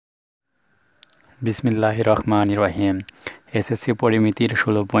বিসমিল্লাহির রহমানির রহিম। এসএসসি পরিমিতির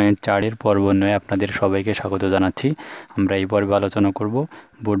 16.4-এর পর্ব 9 আপনাদের সবাইকে স্বাগত জানাচ্ছি। আমরা এই পর্বে আলোচনা করব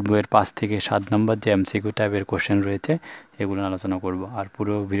বোর্ড বইয়ের 5 থেকে 7 নম্বর যে এমসিকিউ টাইপের কোশ্চেন রয়েছে এগুলো আলোচনা করব। আর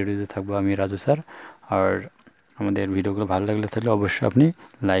পুরো ভিডিওটিতে থাকবো আমি রাজু স্যার। আর আমাদের ভিডিওগুলো ভালো লাগলে তাহলে অবশ্যই আপনি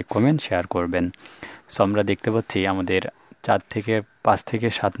লাইক কমেন্ট শেয়ার করবেন। সো আমরা দেখতে পাচ্ছি আমাদের 5 থেকে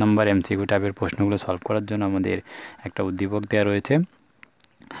 7 নম্বর এমসিকিউ টাইপের প্রশ্নগুলো সলভ করার জন্য আমাদের একটা উদ্দীপক দেওয়া রয়েছে।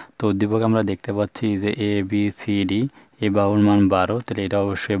 তো উদ্দীপক আমরা দেখতে পাচ্ছি যে এ বি সি ডি, এই বাহুর মান 12, তাহলে এটা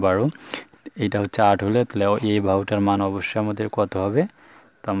অবশ্যই 12। এটা হচ্ছে 8 হলে তাহলে এই বাহুটার মান অবশ্যই আমাদের কত হবে?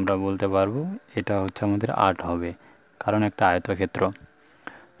 তো আমরা বলতে পারবো এটা হচ্ছে আমাদের 8 হবে, কারণ একটা আয়তক্ষেত্র।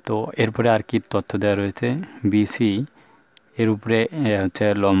 তো এরপরে আর কি তথ্য দেওয়া রয়েছে? বিসি এর উপরে হচ্ছে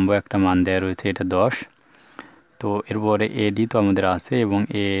লম্ব একটা মান দেওয়া রয়েছে, এটা 10। তো এরপরে এডি তো আমাদের আছে এবং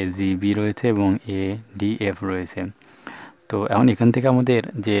এ জিবি রয়েছে এবং এ ডি এফ রয়েছে। তো এখন এখান থেকে আমাদের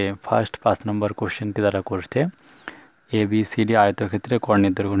যে ফার্স্ট 5 নম্বর কোশ্চেনটি তারা করছে এ বি সি ডি আয়তক্ষেত্রে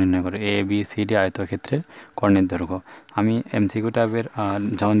কর্ণের দৈর্ঘ্য নির্ণয় করে। এ বি সি ডি আয়তক্ষেত্রের কর্ণের দৈর্ঘ্য। আমি এমসিকিউ টাইপের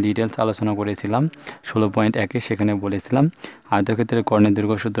যখন ডিটেলস আলোচনা করেছিলাম 16.1-এ, সেখানে বলেছিলাম আয়তক্ষেত্রের কর্ণের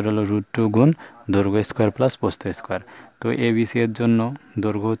দৈর্ঘ্য সূত্র হলো √2 গুণ দৈর্ঘ্য স্কোয়ার প্লাস প্রস্থ স্কোয়ার। তো এ বি সি এর জন্য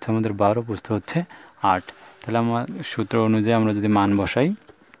দৈর্ঘ্য হচ্ছে আমাদের 12, প্রস্থ হচ্ছে 8। তাহলে আমার সূত্র অনুযায়ী আমরা যদি মান বসাই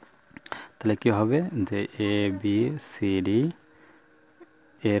তাহলে কী হবে যে এ বি সি ডি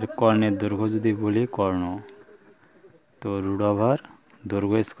এর কর্ণের দৈর্ঘ্য যদি বলি কর্ণ, তো √,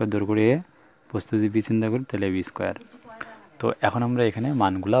 দৈর্ঘ্য স্কোয়ার, দৈর্ঘ্য এ, প্রস্থ যদি বি চিন্তা করি তাহলে বি স্কোয়ার। তো এখন আমরা এখানে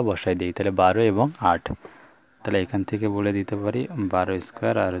মানগুলা বসাই দিই, তাহলে 12 এবং 8। তাহলে এখান থেকে বলে দিতে পারি 12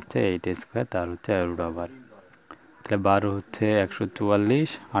 স্কোয়ার আর হচ্ছে 8 স্কোয়ার, তার হচ্ছে √। তাহলে 12 হচ্ছে 144,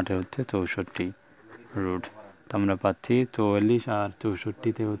 8 হচ্ছে 64 রুট। তো আমরা পাচ্ছি 44 আর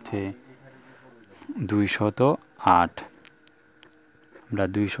 64-তে হচ্ছে 208। আমরা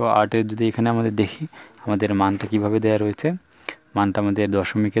 208-এর যদি এখানে আমাদের দেখি আমাদের মানটা কিভাবে দেওয়া রয়েছে, মানটা আমাদের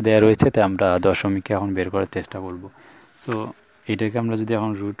দশমিকে দেওয়া রয়েছে, তাই আমরা দশমিকে এখন বের করার চেষ্টা করব। সো এটাকে আমরা যদি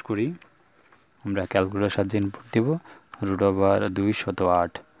এখন রুট করি, আমরা ক্যালকুলেটরের সাহায্যে ইনপুট দেব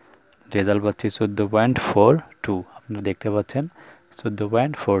 √208, রেজাল্ট পাচ্ছি 14.42। আপনারা দেখতে পাচ্ছেন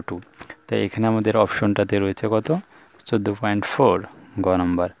 14.42। তাই এখানে আমাদের অপশনটাতে রয়েছে কত? 14.4, গ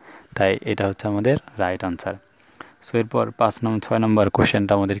নম্বর। তাই এটা হচ্ছে আমাদের রাইট আনসার। সো এরপর 6 নম্বর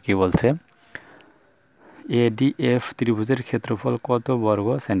কোশ্চেনটা আমাদের কি বলছে? এডিএফ ত্রিভুজের ক্ষেত্রফল কত বর্গ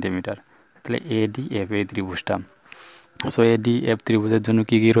সেন্টিমিটার? তাহলে এডিএফ এই ত্রিভুজটা, সো এডিএফ ত্রিভুজের জন্য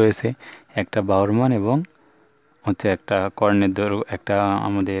কি কি রয়েছে? একটা বাহুর মান এবং হচ্ছে একটা কর্ণের দৈর্ঘ্য, একটা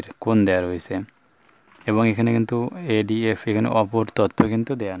আমাদের কোণ দেওয়া রয়েছে। এবং এখানে কিন্তু এডিএফ এখানে অপর তথ্য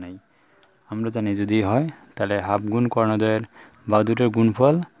কিন্তু দেয়া নেই। আমরা জানি যদি হয় তাহলে হাফ গুণ কর্ণদ্বয়ের বাহু দুটোর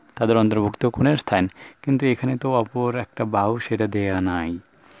গুণফল তাদের অন্তর্ভুক্ত কোণের স্থান, কিন্তু এখানে তো অপর একটা বাহু সেটা দেয়া নাই।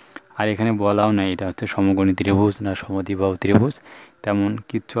 আর এখানে বলাও নাই এটা হচ্ছে সমকোণী ত্রিভুজ না সমদ্বিবাহু ত্রিভুজ, তেমন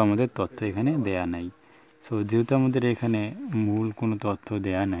কিচ্ছু আমাদের তথ্য এখানে দেয়া নাই। সো যেহেতু আমাদের এখানে মূল কোনো তথ্য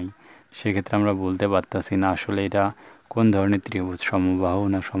দেয়া নাই, সেক্ষেত্রে আমরা বলতে পারতাছি না আসলে এটা কোন ধরনের ত্রিভুজ, সমবাহু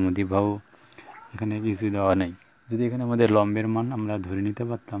না সমদ্বিবাহু, এখানে কিছু দেওয়া নেই। যদি এখানে আমাদের লম্বের মান আমরা ধরে নিতে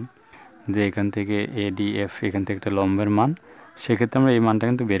পারতাম যে এখান থেকে এডিএফ, এখান থেকে একটা লম্বের মান, সেক্ষেত্রে আমরা এই মানটা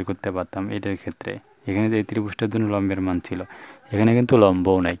কিন্তু বের করতে পারতাম। এটার ক্ষেত্রে এখানে যে এই ত্রিভুজটার জন্য লম্বের মান ছিল, এখানে কিন্তু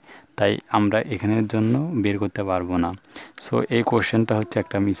লম্বও নাই, তাই আমরা এখানের জন্য বের করতে পারবো না। সো এই কোশ্চেনটা হচ্ছে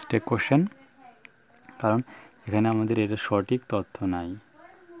একটা মিস্টেক কোশ্চেন, কারণ এখানে আমাদের এটা সঠিক তথ্য নাই,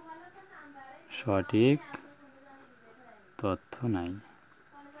 সঠিক তথ্য নাই।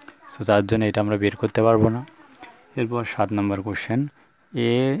 সো যার জন্য এটা আমরা বের করতে পারবো না। এরপর 7 নম্বর কোশ্চেন,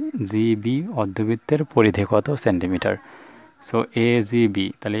 এ জিবি অর্ধবৃত্তের পরিধি কত সেন্টিমিটার? সো এ জিবি,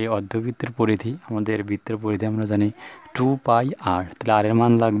 তাহলে এই অর্ধবৃত্তের পরিধি, আমাদের বৃত্তের পরিধি আমরা জানি 2πr, তাহলে আর এর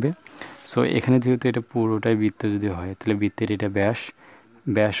মান লাগবে। সো এখানে যেহেতু এটা পুরোটাই বৃত্ত যদি হয়, তাহলে বৃত্তের এটা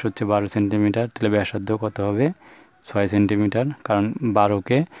ব্যাস হচ্ছে 12 সেন্টিমিটার, তাহলে ব্যাসার্ধ কত হবে? 6 সেন্টিমিটার, কারণ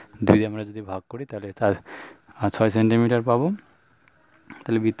 12কে 2 দিয়ে আমরা যদি ভাগ করি তাহলে 6 সেন্টিমিটার পাবো।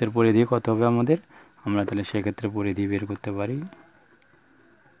 তাহলে বৃত্তের পরিধি কত হবে আমাদের? আমরা তাহলে সেক্ষেত্রে পরিধি বের করতে পারি।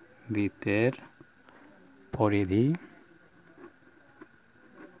 বৃত্তের পরিধি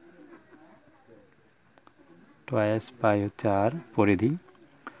টুয়াইস পাই হচ্ছে আর পরিধি,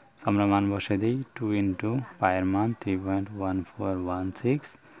 আমরা মান বসে দিই 2 × পায়ের মান 3.1416,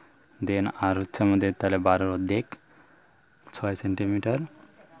 দেন আর হচ্ছে আমাদের তাহলে 12 অর্ধেক 6 সেন্টিমিটার।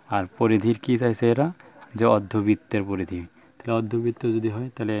 আর পরিধির কী চাইছে এরা? যে অর্ধবৃত্তের পরিধি। তাহলে অর্ধবৃত্ত যদি হয়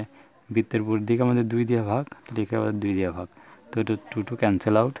তাহলে বৃত্তের পরিধিকে আমাদের 2 দিয়ে ভাগ, তাহলে একে আবার 2 দিয়ে ভাগ, তো এটা 2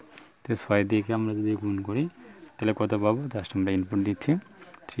 ক্যান্সেল আউট। তো 6 দিয়ে আমরা যদি গুণ করি তাহলে কত পাবো? জাস্ট আমরা ইনপুট দিচ্ছি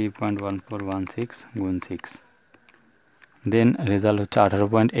 3.1416 × 6, দেন রেজাল্ট হচ্ছে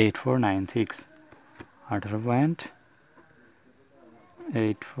 18.8496।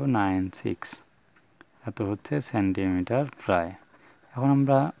 18.8496 এত হচ্ছে সেন্টিমিটার প্রায়। এখন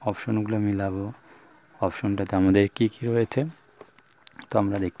আমরা অপশনগুলো মিলাবো। অপশনটাতে আমাদের কি কি রয়েছে, তো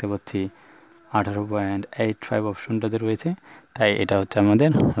আমরা দেখতে পাচ্ছি 18.85 অপশনটাতে রয়েছে, তাই এটা হচ্ছে আমাদের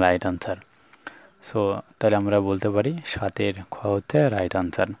রাইট আনসার। সো তাহলে আমরা বলতে পারি 7-এর খ হচ্ছে রাইট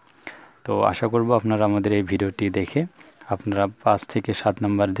আনসার। তো আশা করব আপনারা আমাদের এই ভিডিওটি দেখে আপনারা 5 থেকে 7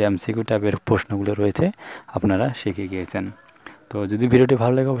 নম্বর যে এমসিকিউ টাইপের প্রশ্নগুলো রয়েছে আপনারা শিখে গিয়েছেন। তো যদি ভিডিওটি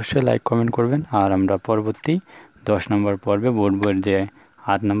ভালো লাগে অবশ্যই লাইক কমেন্ট করবেন। আর আমরা পরবর্তী 10 নম্বর পর্বে বোর্ড বইয়ের যে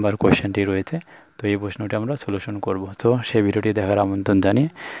 8 নম্বর কোয়েশ্চেনটি রয়েছে, তো এই প্রশ্নটি আমরা সলিউশন করব। তো সেই ভিডিওটি দেখার আমন্ত্রণ জানিয়ে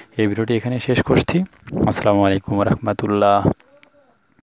এই ভিডিওটি এখানে শেষ করছি। আসসালামু আলাইকুম রহমতুল্লাহ।